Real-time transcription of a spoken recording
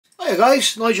Hi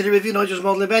guys, Nigel the Review, Nigel's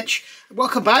Modelling Bench.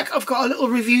 Welcome back. I've got a little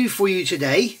review for you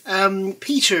today.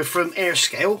 Peter from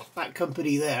Airscale, that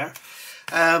company there,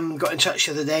 got in touch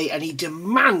the other day and he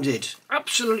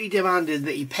absolutely demanded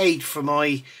that he paid for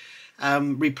my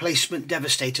replacement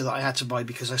Devastator that I had to buy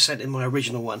because I sent in my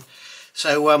original one.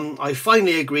 So I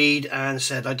finally agreed and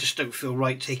said I just don't feel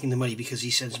right taking the money because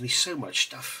he sends me so much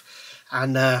stuff.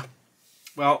 And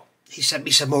well, he sent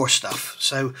me some more stuff.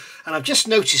 So, and I've just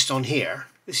noticed on here,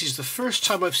 this is the first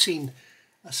time I've seen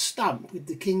a stamp with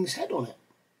the King's head on it.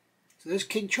 So there's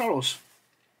King Charles.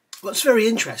 What's very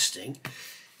interesting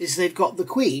is they've got the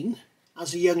Queen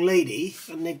as a young lady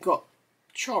and they've got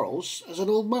Charles as an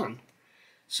old man.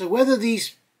 So whether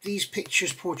these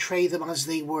pictures portray them as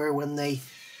they were when they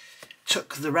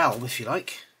took the realm, if you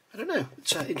like, I don't know.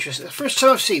 It's interesting. The first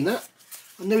time I've seen that,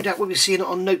 and no doubt we'll be seeing it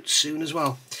on notes soon as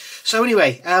well. So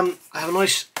anyway, I have a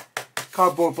nice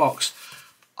cardboard box.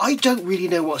 I don't really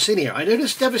know what's in here. I know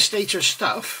there's Devastator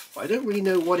stuff, but I don't really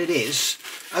know what it is,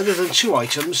 other than two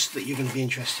items that you're going to be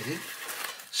interested in.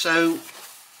 So,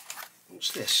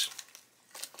 what's this?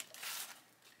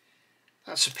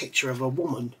 That's a picture of a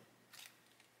woman.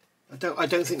 I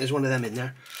don't think there's one of them in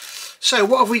there. So,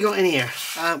 what have we got in here?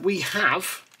 We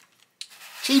have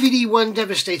TBD-1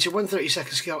 Devastator,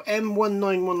 1/32 scale,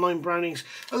 M1919 Brownings.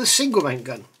 Oh, the single mount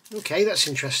gun. Okay, that's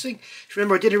interesting. If you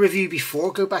remember, I did a review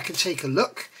before. Go back and take a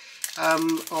look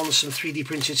on some 3D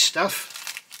printed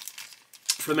stuff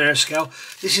from Airscale.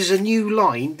 This is a new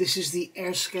line. This is the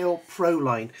Airscale Pro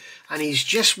line. And he's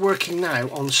just working now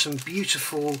on some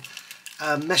beautiful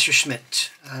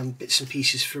Messerschmitt bits and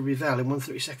pieces for Revell in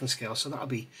 1/32 scale. So that'll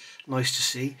be nice to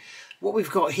see. What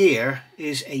we've got here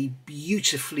is a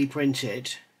beautifully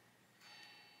printed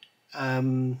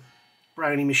Browning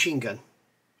machine gun.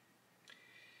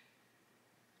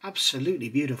 Absolutely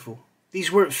beautiful.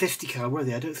 These weren't 50 cal, were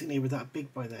they? I don't think they were that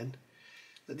big by then.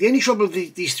 But the only trouble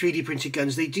with these 3D printed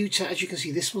guns, they do, as you can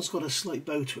see, this one's got a slight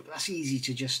bow to it, but that's easy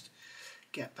to just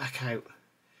get back out.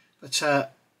 But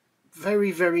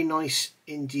very, very nice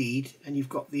indeed. And you've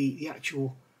got the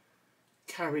actual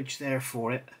carriage there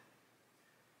for it.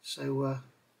 So,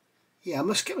 yeah, I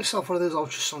must get myself one of those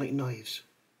ultrasonic knives.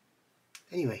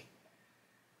 Anyway.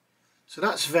 So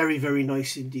that's very, very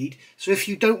nice indeed. So if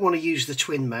you don't want to use the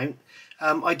twin mount,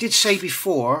 I did say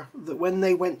before that when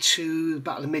they went to the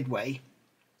Battle of Midway,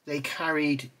 they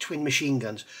carried twin machine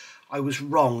guns. I was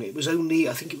wrong. It was only,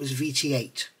 I think it was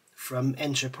VT8 from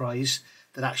Enterprise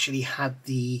that actually had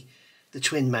the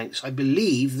twin mounts. I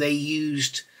believe they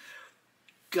used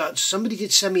guns. Somebody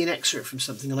did send me an excerpt from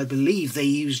something, and I believe they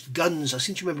used guns. I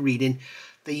seem to remember reading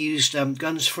they used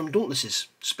guns from Dauntlesses,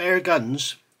 spare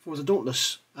guns for the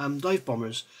Dauntless dive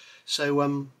bombers.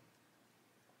 So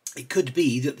it could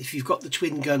be that if you've got the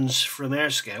twin guns from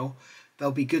Airscale,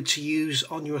 they'll be good to use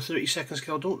on your 32nd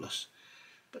scale Dauntless.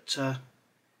 But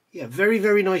yeah, very,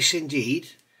 very nice indeed.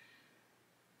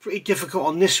 Pretty difficult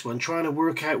on this one, trying to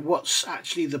work out what's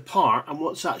actually the part and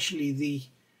what's actually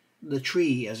the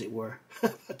tree, as it were.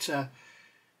 But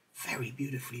very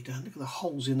beautifully done. Look at the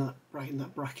holes in that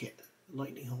bracket, the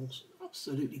lightning holes.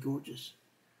 Absolutely gorgeous.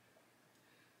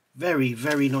 Very,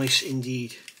 very nice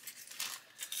indeed.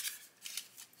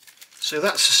 So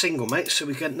that's a single mount. So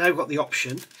we've now got the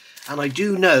option, and I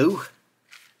do know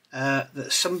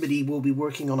that somebody will be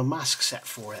working on a mask set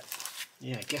for it.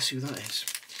 Yeah, guess who that is?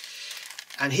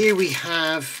 And here we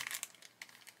have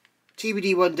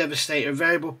TBD-1 Devastator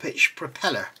variable pitch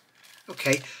propeller.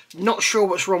 Okay, not sure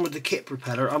what's wrong with the kit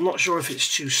propeller. I'm not sure if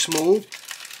it's too small,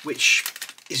 which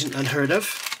isn't unheard of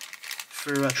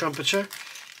for a trumpeter.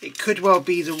 It could well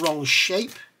be the wrong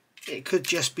shape. It could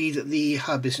just be that the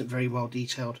hub isn't very well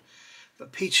detailed.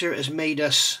 But Peter has made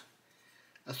us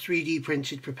a 3D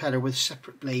printed propeller with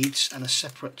separate blades and a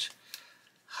separate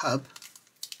hub,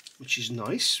 which is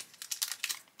nice.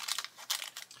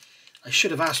 I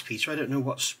should have asked Peter. I don't know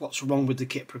what's wrong with the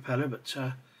kit propeller, but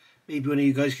maybe one of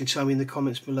you guys can tell me in the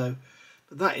comments below.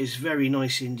 But that is very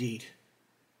nice indeed.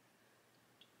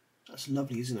 That's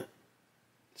lovely, isn't it?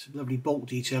 It's a lovely bolt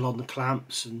detail on the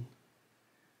clamps, and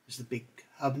there's the big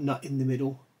hub nut in the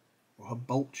middle, or hub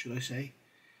bolt should I say.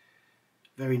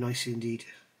 Very nice indeed.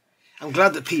 I'm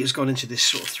glad that Peter's gone into this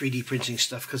sort of 3D printing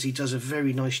stuff because he does a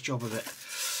very nice job of it.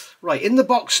 Right, in the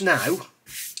box now,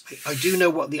 I do know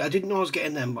what I didn't know I was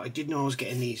getting them, but I did know I was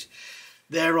getting these.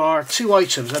 There are two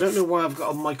items. I don't know why I've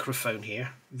got a microphone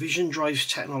here. Vision Drives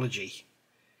Technology.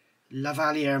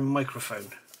 Lavalier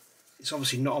microphone. It's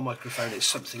obviously not a microphone, it's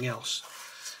something else.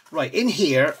 Right, in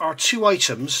here are two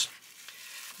items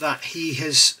that he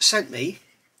has sent me,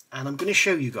 and I'm going to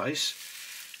show you guys.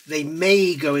 They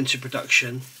may go into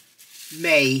production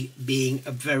May being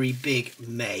a very big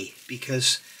May,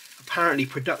 because apparently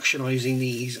productionizing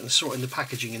these and sorting the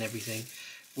packaging and everything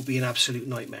will be an absolute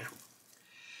nightmare.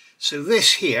 So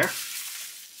this here,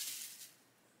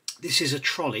 this is a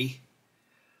trolley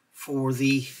for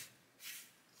the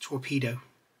torpedo.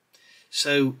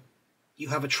 So you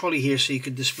have a trolley here, so you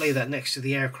could display that next to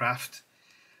the aircraft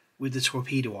with the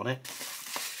torpedo on it.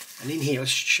 And in here,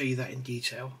 let's show you that in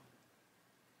detail.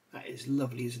 That is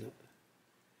lovely, isn't it?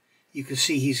 You can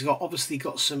see he's obviously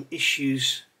got some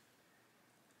issues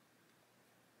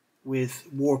with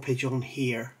warpage on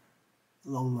here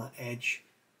along that edge,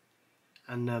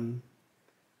 and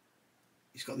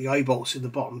he's got the eye bolts in the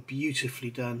bottom, beautifully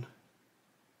done.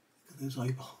 Look at those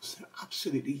eye bolts, they're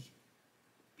absolutely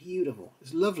beautiful.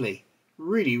 It's lovely,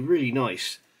 really, really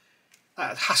nice.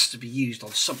 That has to be used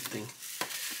on something.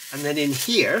 And then in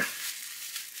here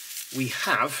we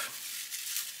have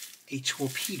a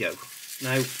torpedo.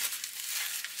 Now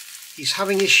he's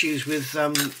having issues with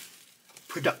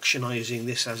productionizing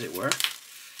this, as it were,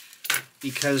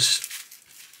 because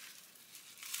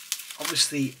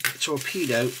obviously a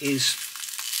torpedo is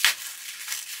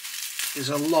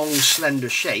a long slender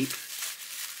shape,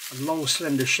 and long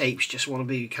slender shapes just want to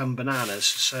become bananas.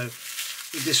 So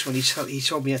with this one, he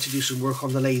told me I had to do some work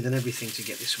on the lathe and everything to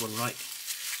get this one right,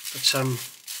 but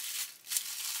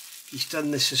he's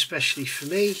done this especially for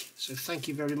me, so thank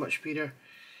you very much, Peter.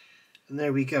 And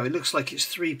there we go. It looks like it's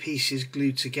 3 pieces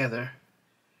glued together,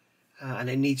 and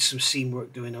it needs some seam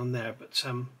work doing on there, but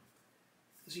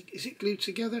is it glued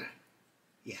together?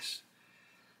 Yes.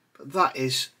 But that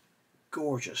is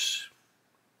gorgeous.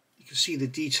 You can see the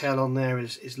detail on there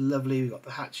is lovely. We've got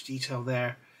the hatch detail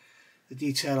there, the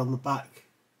detail on the back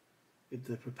with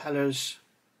the propellers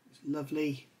is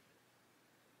lovely.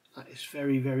 That is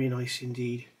very, very nice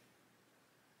indeed.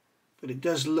 But it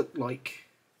does look like,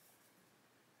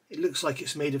 it looks like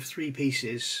it's made of 3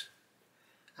 pieces,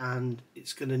 and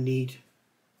it's going to need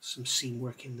some seam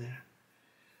work in there.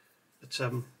 But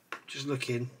just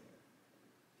looking,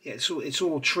 yeah, it's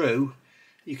all true.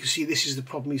 You can see this is the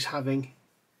problem he's having.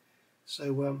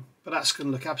 So, but that's going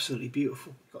to look absolutely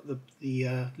beautiful. Got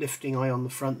the lifting eye on the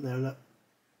front there, look,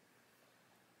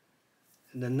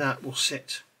 and then that will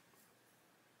sit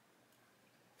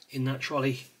in that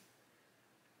trolley,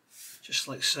 just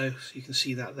like so. So you can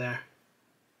see that there.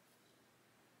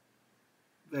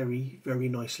 Very, very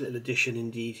nice little addition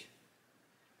indeed.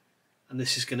 And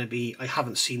this is going to be, I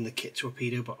haven't seen the kit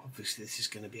torpedo, but obviously this is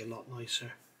going to be a lot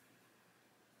nicer.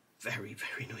 Very,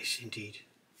 very nice indeed.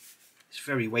 It's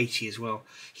very weighty as well.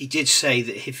 He did say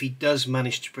that if he does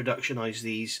manage to productionize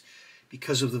these,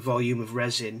 because of the volume of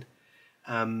resin,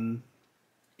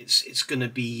 it's going to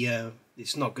be,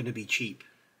 it's not going to be cheap.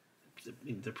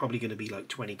 They're probably going to be like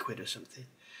 20 quid or something.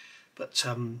 But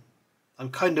I'm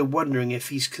kind of wondering if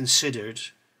he's considered,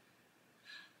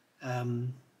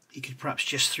 he could perhaps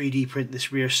just 3D print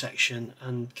this rear section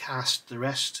and cast the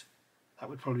rest. That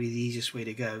would probably be the easiest way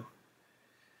to go.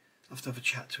 I'll have to have a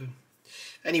chat to him.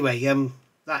 Anyway,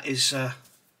 that is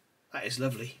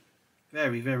lovely.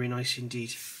 Very, very nice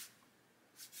indeed.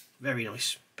 Very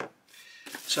nice.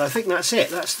 So I think that's it.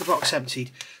 That's the box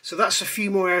emptied. So that's a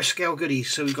few more Airscale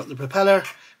goodies. So we've got the propeller,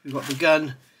 we've got the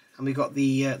gun, and we've got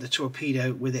the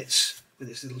torpedo with its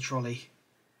little trolley.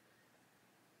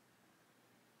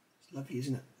 It's lovely,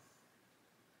 isn't it?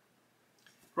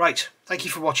 Right. Thank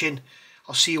you for watching.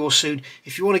 I'll see you all soon.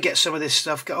 If you want to get some of this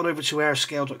stuff, get on over to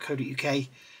airscale.co.uk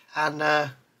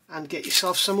and get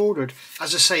yourself some ordered.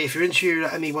 As I say, if you're into your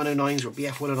ME109s or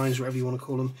BF109s, whatever you want to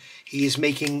call them, he is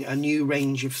making a new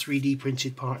range of 3D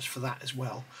printed parts for that as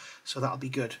well. So that'll be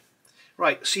good.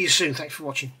 Right, see you soon. Thanks for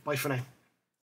watching. Bye for now.